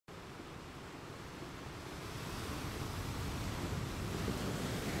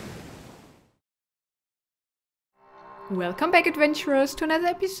Welcome back, adventurers, to another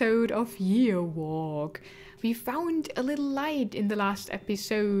episode of Year Walk. We found a little light in the last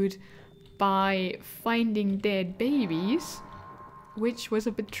episode by finding dead babies, which was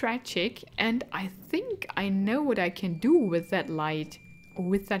a bit tragic, and I think I know what I can do with that light, or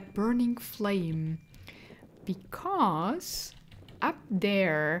with that burning flame. Because up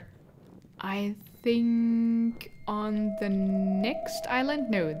there, I think on the next island,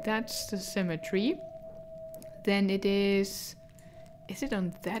 no, that's the cemetery. Then it is it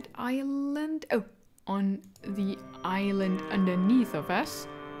on that island? Oh, on the island underneath of us.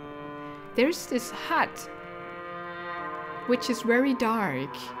 There's this hut, which is very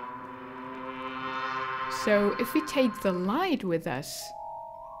dark. So if we take the light with us,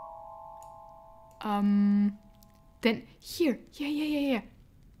 then here, yeah.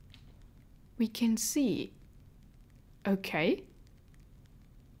 We can see. Okay.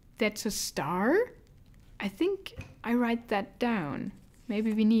 That's a star? I think I write that down.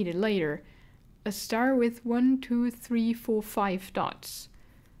 Maybe we need it later. A star with 1, 2, 3, 4, 5 dots.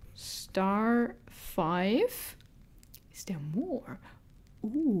 Star 5. Is there more?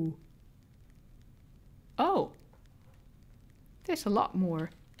 Ooh. Oh. There's a lot more.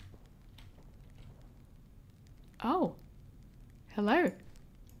 Oh. Hello.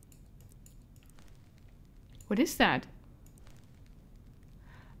 What is that?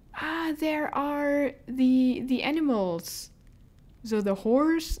 Ah, there are the animals. So the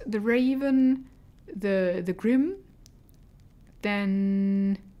horse, the raven, the grim.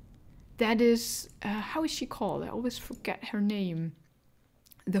 Then that is how is she called? I always forget her name.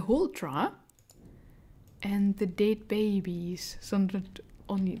 The Huldra and the dead babies. So not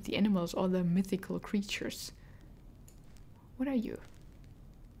only the animals or the mythical creatures. What are you?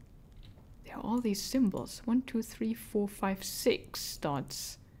 There are all these symbols. 1, 2, 3, 4, 5, 6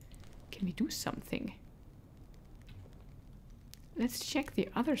 dots. Can we do something? Let's check the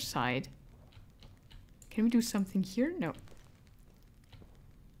other side. Can we do something here? No.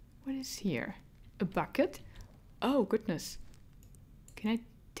 What is here? A bucket? Oh, goodness. Can I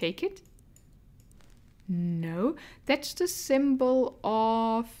take it? No. That's the symbol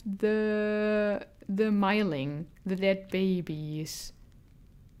of the myling, the dead babies.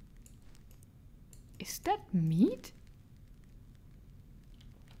 Is that meat?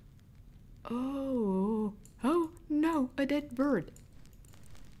 Oh no, a dead bird.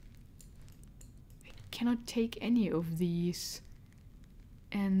 I cannot take any of these.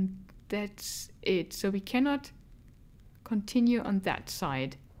 And that's it. So we cannot continue on that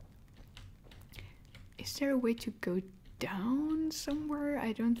side. Is there a way to go down somewhere?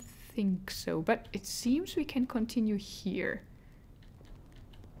 I don't think so. But it seems we can continue here.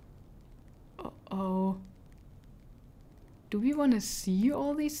 Uh-oh. Do we want to see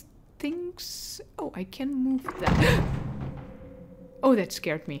all these things? Oh, I can move that. Oh, that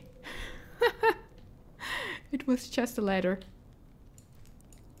scared me. It was just a ladder.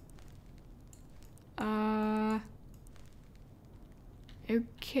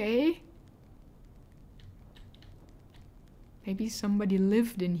 Okay. Maybe somebody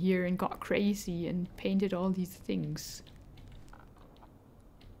lived in here and got crazy and painted all these things.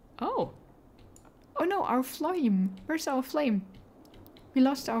 Oh. Oh no, our flame. Where's our flame? We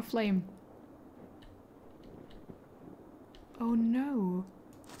lost our flame. Oh no.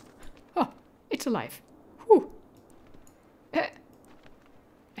 Oh, it's alive. Whew.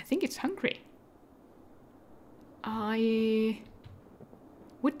 I think it's hungry. I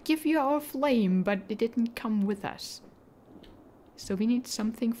would give you our flame, but it didn't come with us. So we need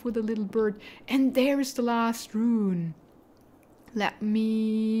something for the little bird. And there is the last rune. Let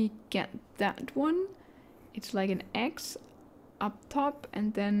me get that one. It's like an X up top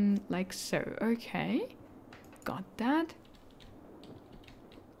and then like so. Okay. Got that.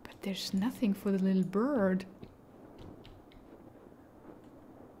 But there's nothing for the little bird.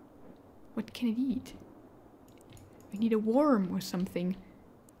 What can it eat? We need a worm or something.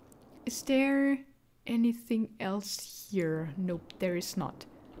 Is there anything else here? Nope, there is not.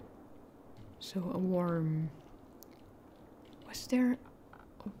 So a worm. Was there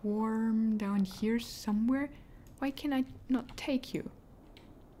a worm down here somewhere? Why can I not take you?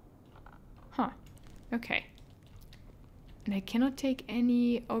 Huh. Okay. And I cannot take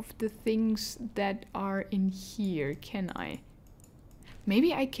any of the things that are in here, can I?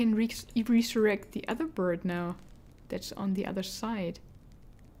 Maybe I can resurrect the other bird now. That's on the other side.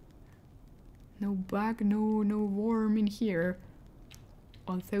 No bug, no worm in here.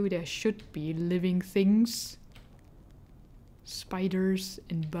 Although there should be living things. Spiders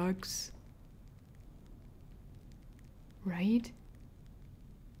and bugs. Right?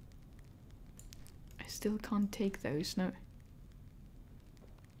 I still can't take those, no.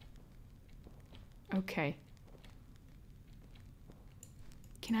 Okay.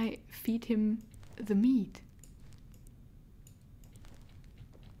 Can I feed him the meat?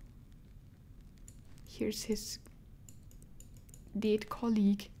 Here's his dead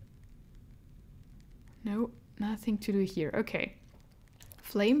colleague. No, nothing to do here. Okay.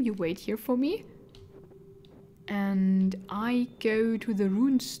 Flame, you wait here for me. And I go to the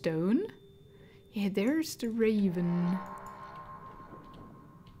runestone. Yeah, there's the raven.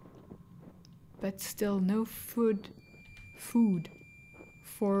 But still no food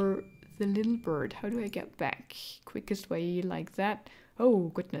for the little bird. How do I get back? Quickest way like that. Oh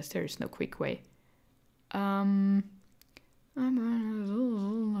goodness, there's no quick way.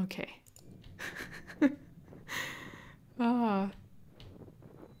 Okay.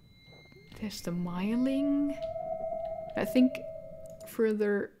 There's the miling. I think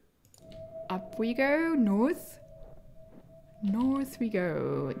further up we go, north. North we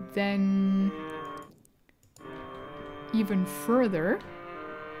go, then even further.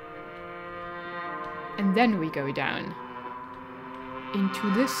 And then we go down into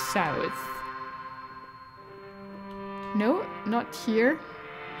the south. No, not here.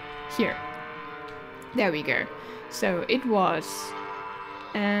 Here. There we go. So it was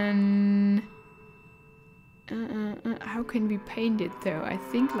an... how can we paint it though? I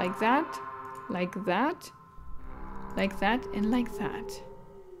think like that, like that, like that, and like that.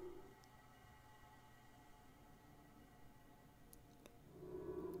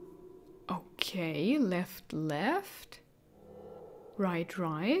 Okay, left, left. Right,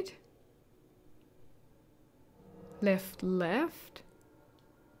 right. Left, left.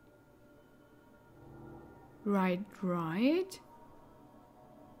 Right, right.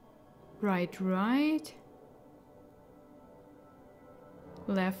 Right, right.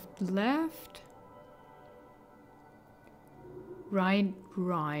 Left, left. Right,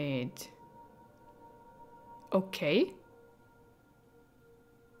 right. Okay.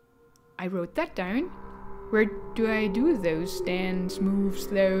 I wrote that down. Where do I do those dance moves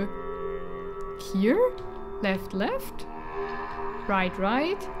though? Here? Left, left. Right,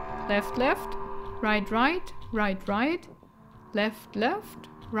 right. Left, left. Right, right. Right, right. Left, left.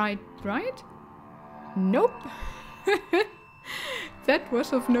 Right, right. Nope. That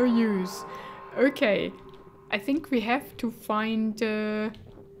was of no use. Okay. I think we have to find the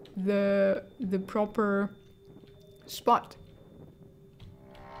proper spot.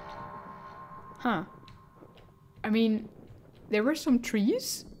 Huh. I mean, there were some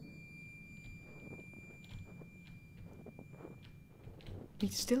trees. We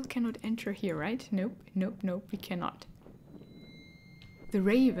still cannot enter here, right? Nope, nope, nope, we cannot. The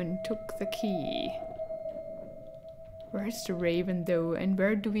raven took the key. Where's the raven though? And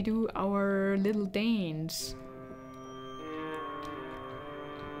where do we do our little dance?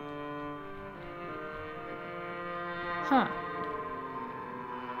 Huh.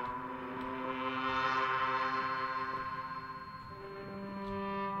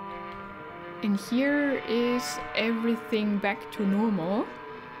 And here is everything back to normal.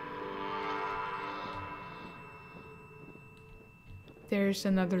 There's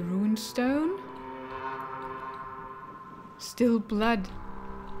another runestone. Still blood.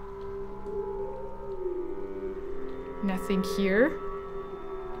 Nothing here.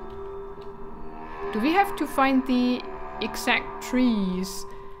 Do we have to find the exact trees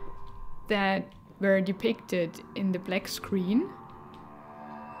that were depicted in the black screen?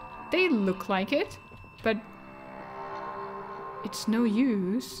 They look like it, but it's no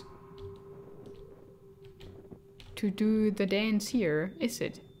use to do the dance here, is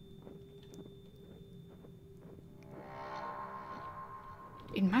it?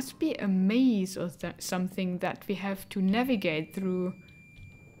 It must be a maze or something that we have to navigate through.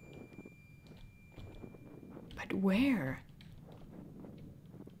 But where?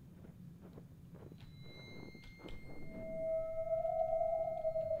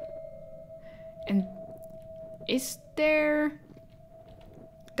 And is there...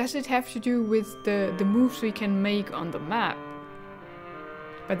 Does it have to do with the moves we can make on the map?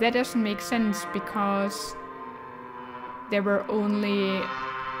 But that doesn't make sense because there were only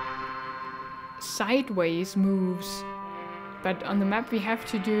sideways moves. But on the map we have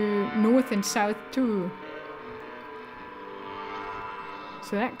to do north and south too.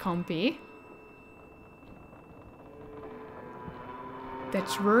 So that can't be.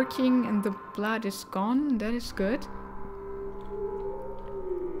 That's working and the blood is gone. That is good.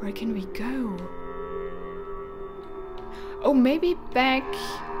 Where can we go? Oh, maybe back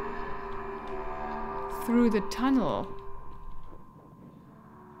through the tunnel.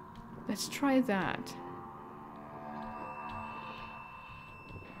 Let's try that.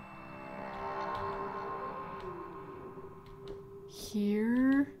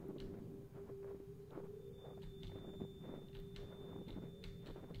 Here.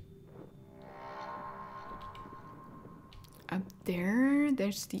 Up there,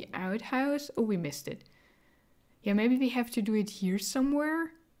 there's the outhouse. Oh, we missed it. Yeah, maybe we have to do it here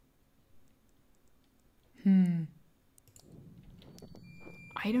somewhere.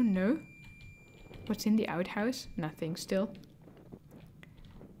 I don't know. What's in the outhouse? Nothing still.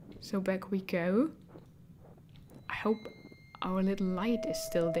 So back we go. I hope our little light is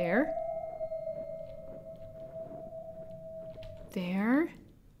still there. There.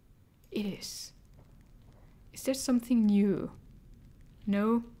 It is. Is there something new?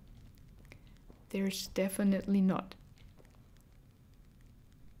 No. There's definitely not.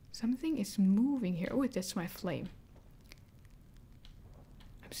 Something is moving here. Oh, that's my flame.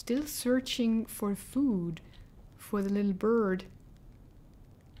 I'm still searching for food for the little bird.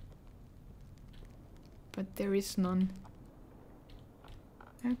 But there is none.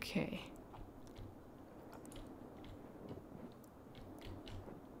 Okay.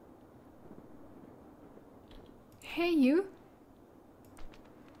 Hey, you.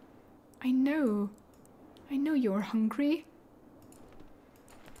 I know you're hungry.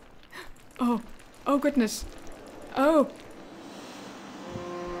 Oh goodness. Oh.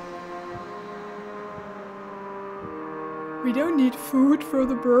 We don't need food for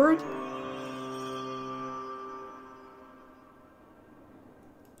the bird.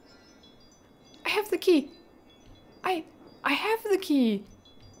 I have the key. I have the key.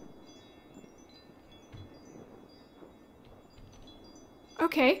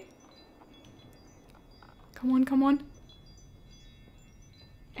 Okay. Come on, come on.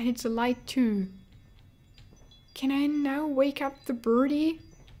 And it's a light too. Can I now wake up the birdie?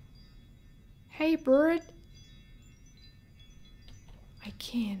 Hey, bird. I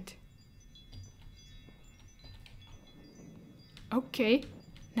can't. Okay.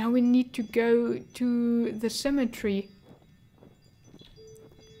 Now we need to go to the cemetery.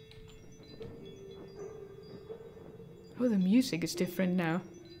 Oh, the music is different now.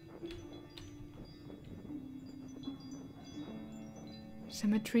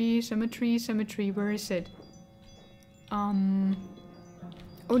 Cemetery, cemetery, cemetery. Where is it? Oh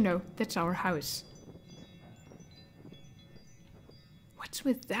no, that's our house. What's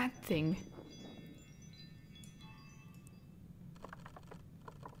with that thing?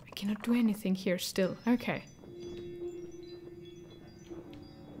 I cannot do anything here still. Okay.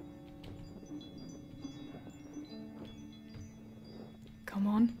 Come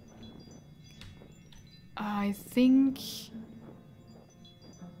on. I think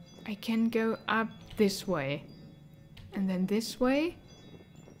I can go up this way. And then this way.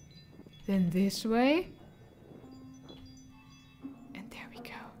 Then this way. And there we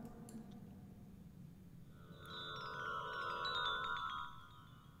go.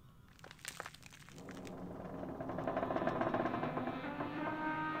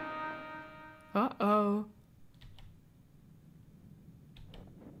 Uh-oh.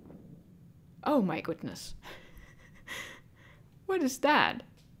 Oh my goodness. What is that?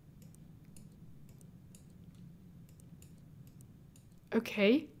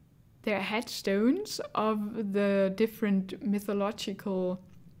 Okay, there are headstones of the different mythological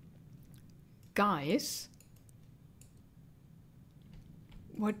guys.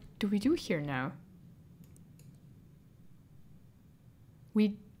 What do we do here now?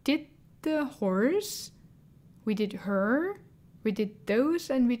 We did the horse, we did her, we did those,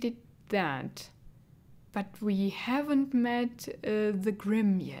 and we did that. But we haven't met the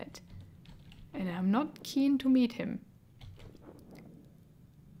Grimm yet. And I'm not keen to meet him.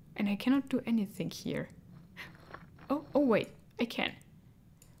 And I cannot do anything here. Oh wait, I can.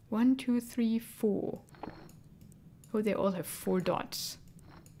 1, 2, 3, 4. Oh, they all have 4 dots.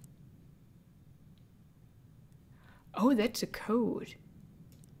 Oh, that's a code.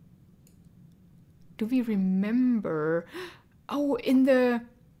 Do we remember? Oh, in the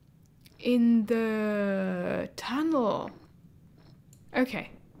tunnel. Okay,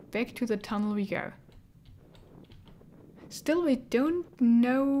 back to the tunnel we go. Still, we don't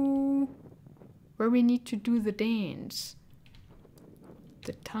know where we need to do the dance.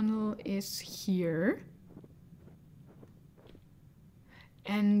 The tunnel is here.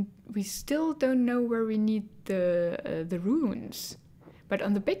 And we still don't know where we need the runes. But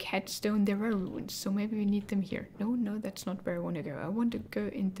on the big headstone there are runes, so maybe we need them here. No, that's not where I want to go. I want to go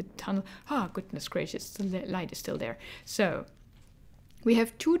in the tunnel. Ah, goodness gracious, the light is still there. So, we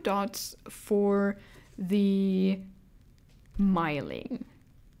have 2 dots for the miling.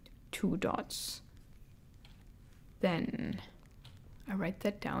 2 dots. Then I write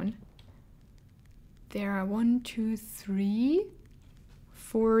that down. There are 1, 2, 3,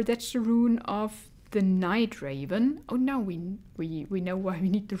 4. That's the rune of the Night Raven. Oh, now we know why we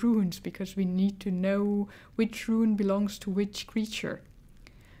need the runes, because we need to know which rune belongs to which creature.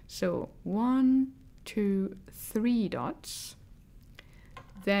 So 1, 2, 3 dots.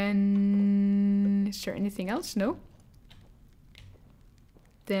 Then is there anything else? No.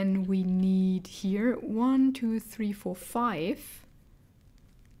 Then we need here 1, 2, 3, 4, 5.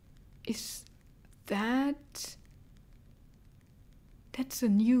 Is that... That's a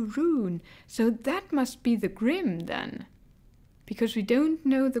new rune. So that must be the Grim then. Because we don't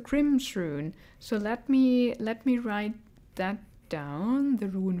know the Grim's rune. So let me write that down, the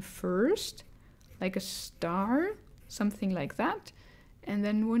rune first. Like a star, something like that. And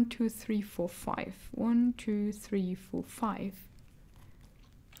then 1, 2, 3, 4, 5. 1, 2, 3, 4, 5.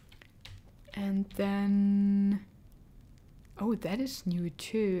 And then... Oh, that is new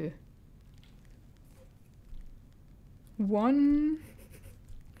too. 1...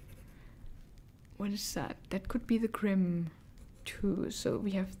 What is that? That could be the Grim too. So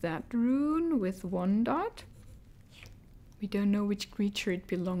we have that rune with 1 dot. We don't know which creature it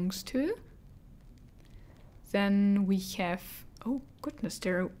belongs to. Then we have... Oh goodness,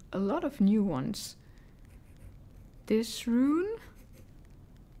 there are a lot of new ones. This rune.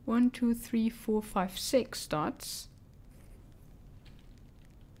 1, 2, 3, 4, 5, 6 dots.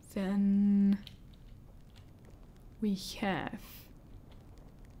 Then we have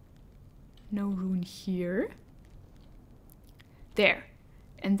no rune here. There.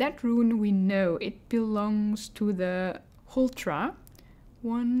 And that rune we know it belongs to the Hultra.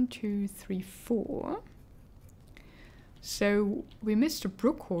 1, 2, 3, 4. So we missed a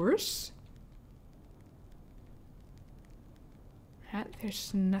brook horse.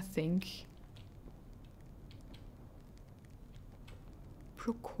 There's nothing.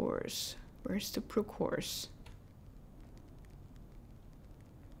 Brook horse. Where's the brook horse?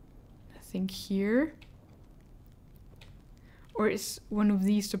 Nothing here. Or is one of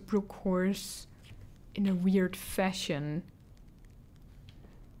these the brook horse in a weird fashion?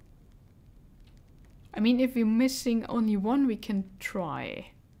 I mean, if we're missing only one, we can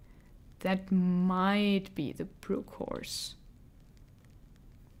try. That might be the brook horse.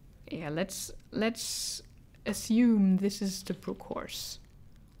 Yeah, let's assume this is the brook horse,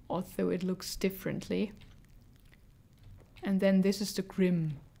 although it looks differently. And then this is the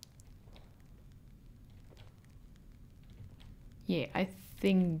Grim. Yeah, I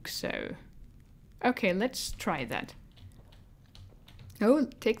think so. Okay, let's try that. Oh,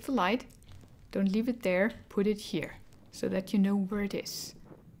 take the light. Don't leave it there. Put it here, so that you know where it is.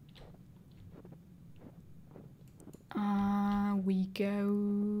 We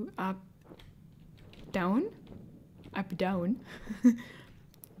go up, down, up, down,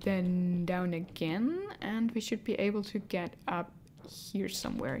 then down again, and we should be able to get up here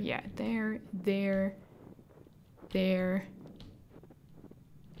somewhere. Yeah, there, there, there.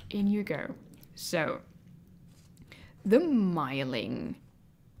 In you go. So, the Myling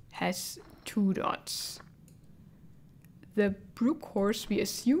has 2 dots. The brook horse, we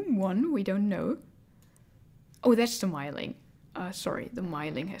assume 1, we don't know. Oh, that's the Myling. Sorry, the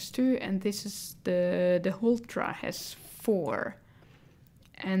Myling has 2, and this is the Hultra has 4.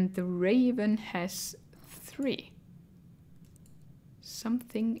 And the Raven has 3.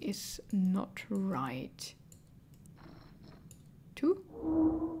 Something is not right. 2?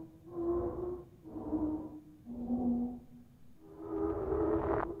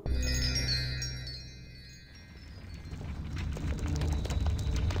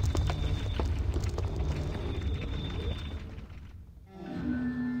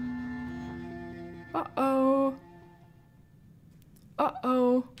 Uh-oh.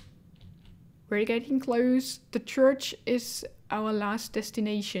 Uh-oh. We're getting close. The church is our last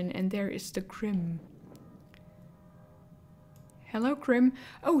destination, and there is the Grim. Hello, Grim.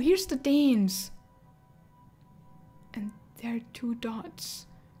 Oh, here's the dance. And there are 2 dots.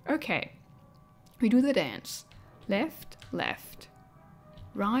 Okay. We do the dance. Left, left.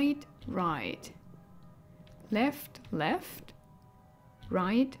 Right, right. Left, left.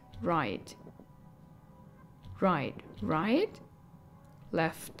 Right, right. Right, right.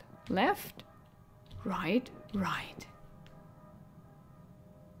 Left, left. Right, right.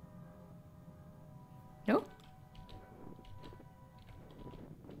 No?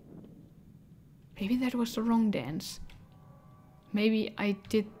 Maybe that was the wrong dance. Maybe I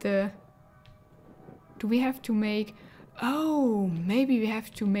did the... Do we have to make... Oh, maybe we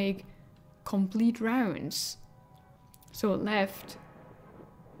have to make complete rounds. So left,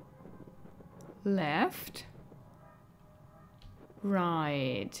 left,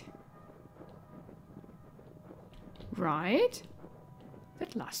 right, right.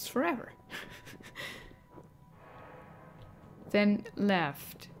 That lasts forever. Then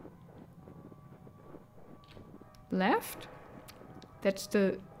left, left. That's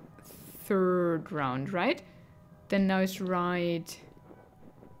the third round, right? Then now it's right,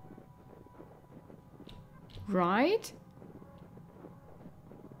 right,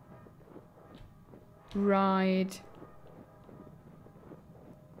 right,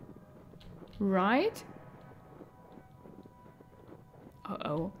 right.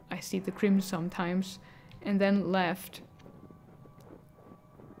 Uh-oh, I see the crimson sometimes. And then left.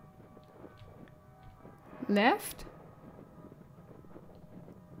 Left.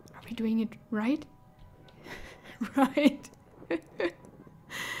 Are we doing it right? Right.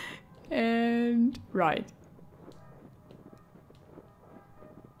 And right.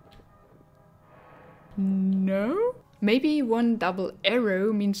 No? Maybe one double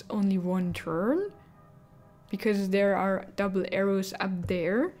arrow means only one turn? Because there are double arrows up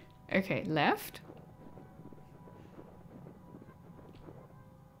there. Okay, left.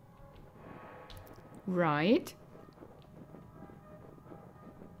 Right.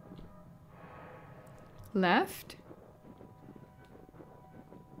 Left.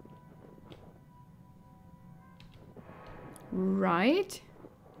 Right.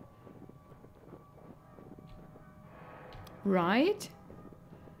 Right.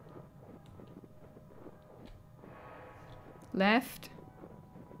 Left.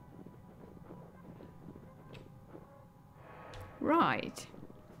 Right.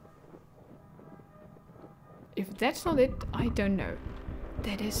 If that's not it, I don't know.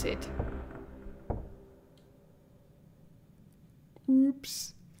 That is it.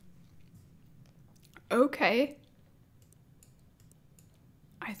 Oops. Okay.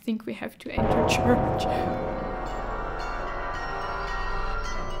 I think we have to enter church.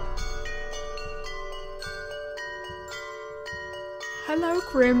 Hello,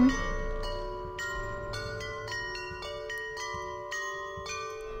 Grim.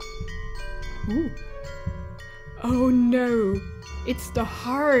 Ooh. Oh no, it's the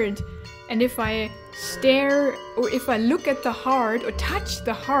heart. And if I stare, or if I look at the heart, or touch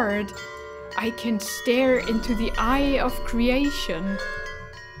the heart, I can stare into the eye of creation.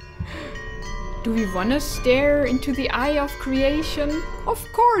 Do we want to stare into the eye of creation? Of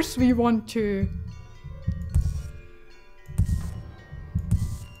course we want to.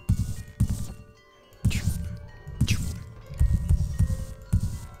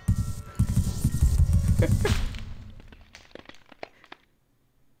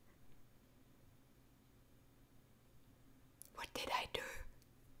 What did I do?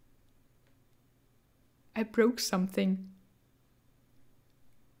 I broke something.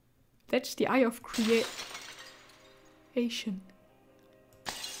 That's the eye of creation.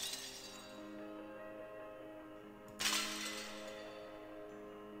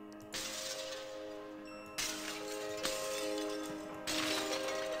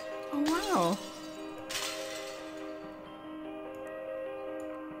 Oh wow.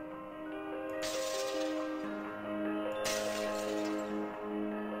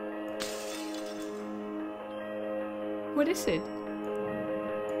 What is it?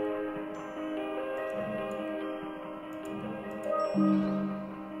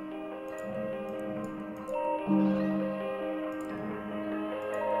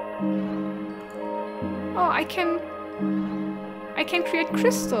 Oh, I can create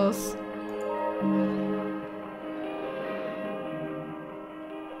crystals.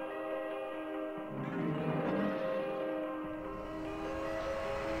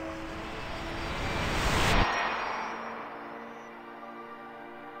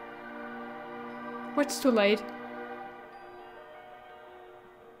 What's too late?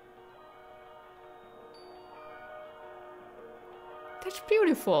 That's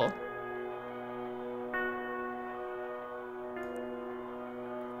beautiful.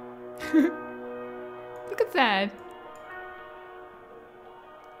 Look at that.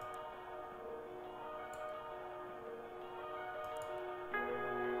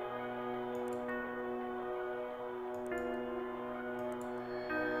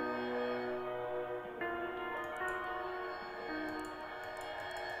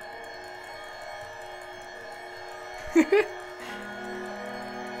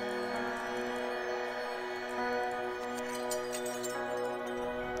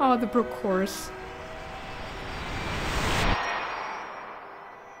 Oh, the brook horse.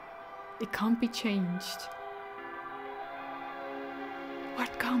 It can't be changed.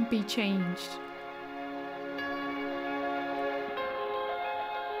 What can't be changed?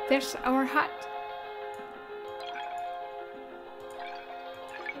 There's our hut.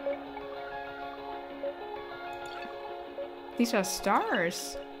 These are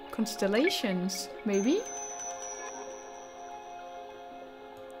stars. Constellations, maybe?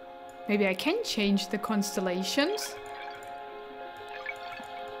 Maybe I can change the constellations?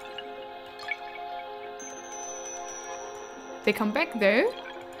 They come back though.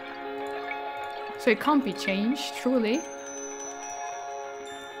 So it can't be changed, truly.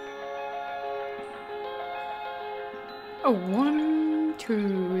 Oh, 1,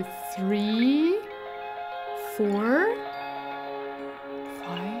 2, 3, 4,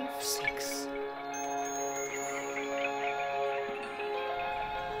 5, 6.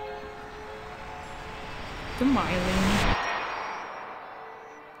 The myelin.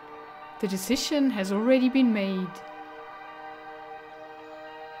 The decision has already been made.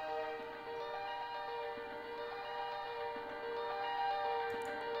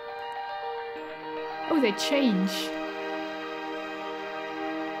 Oh, they change.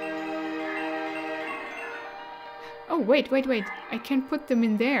 Oh, wait. I can put them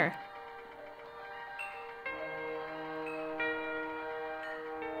in there.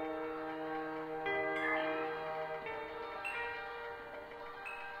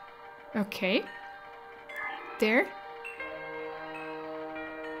 Okay. There.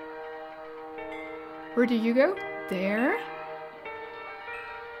 Where do you go? There.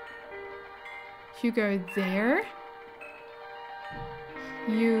 You go there.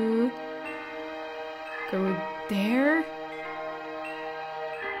 You go there.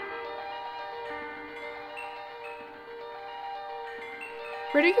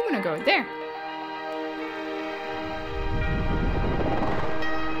 Where do you want to go? There.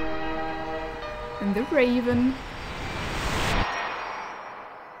 And the raven.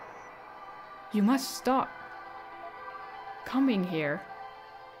 You must stop coming here.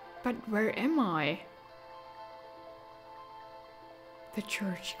 But where am I? The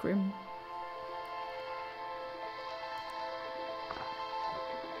church grim.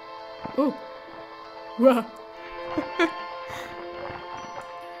 Oh! Whoa!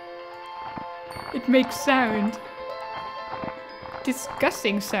 It makes sound.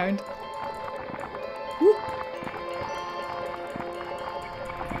 Disgusting sound. Whoop.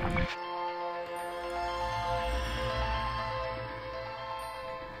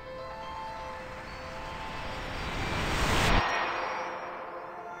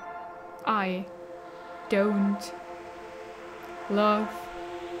 I don't love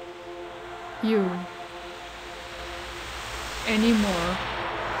you anymore.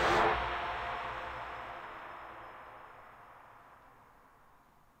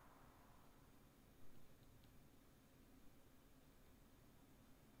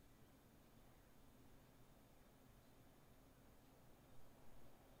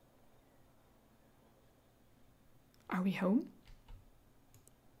 Are we home?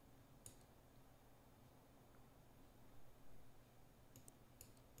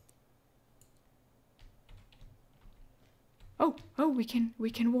 Oh, we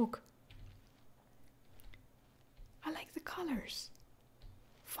can walk. I like the colors.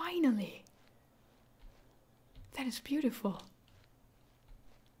 Finally. That is beautiful.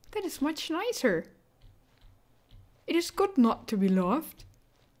 That is much nicer. It is good not to be loved.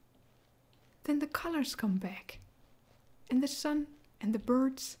 Then the colors come back. And the sun, and the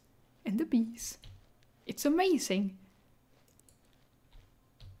birds, and the bees. It's amazing.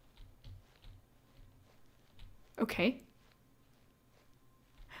 Okay.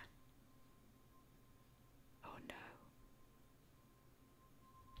 Oh no.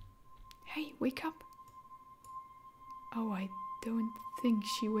 Hey, wake up. Oh, I don't think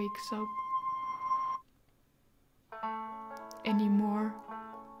she wakes up anymore.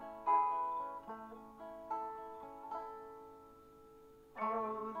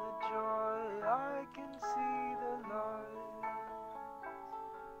 Oh, the joy, I can see the light.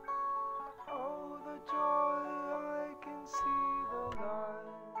 Oh, the joy, I can see the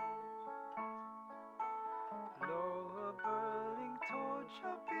light. Lo, a burning torch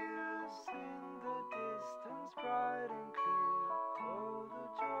appears in the distance, bright and clear. Oh, the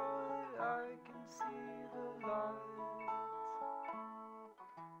joy, I can see the light.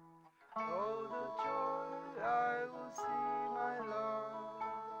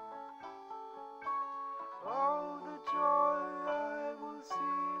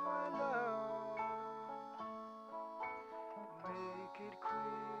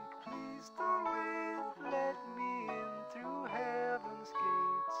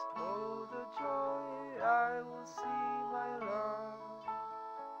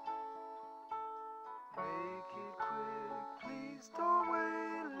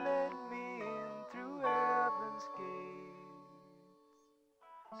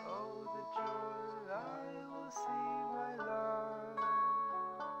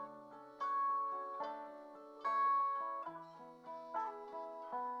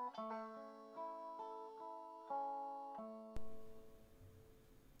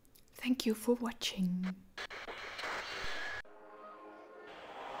 Thank you for watching.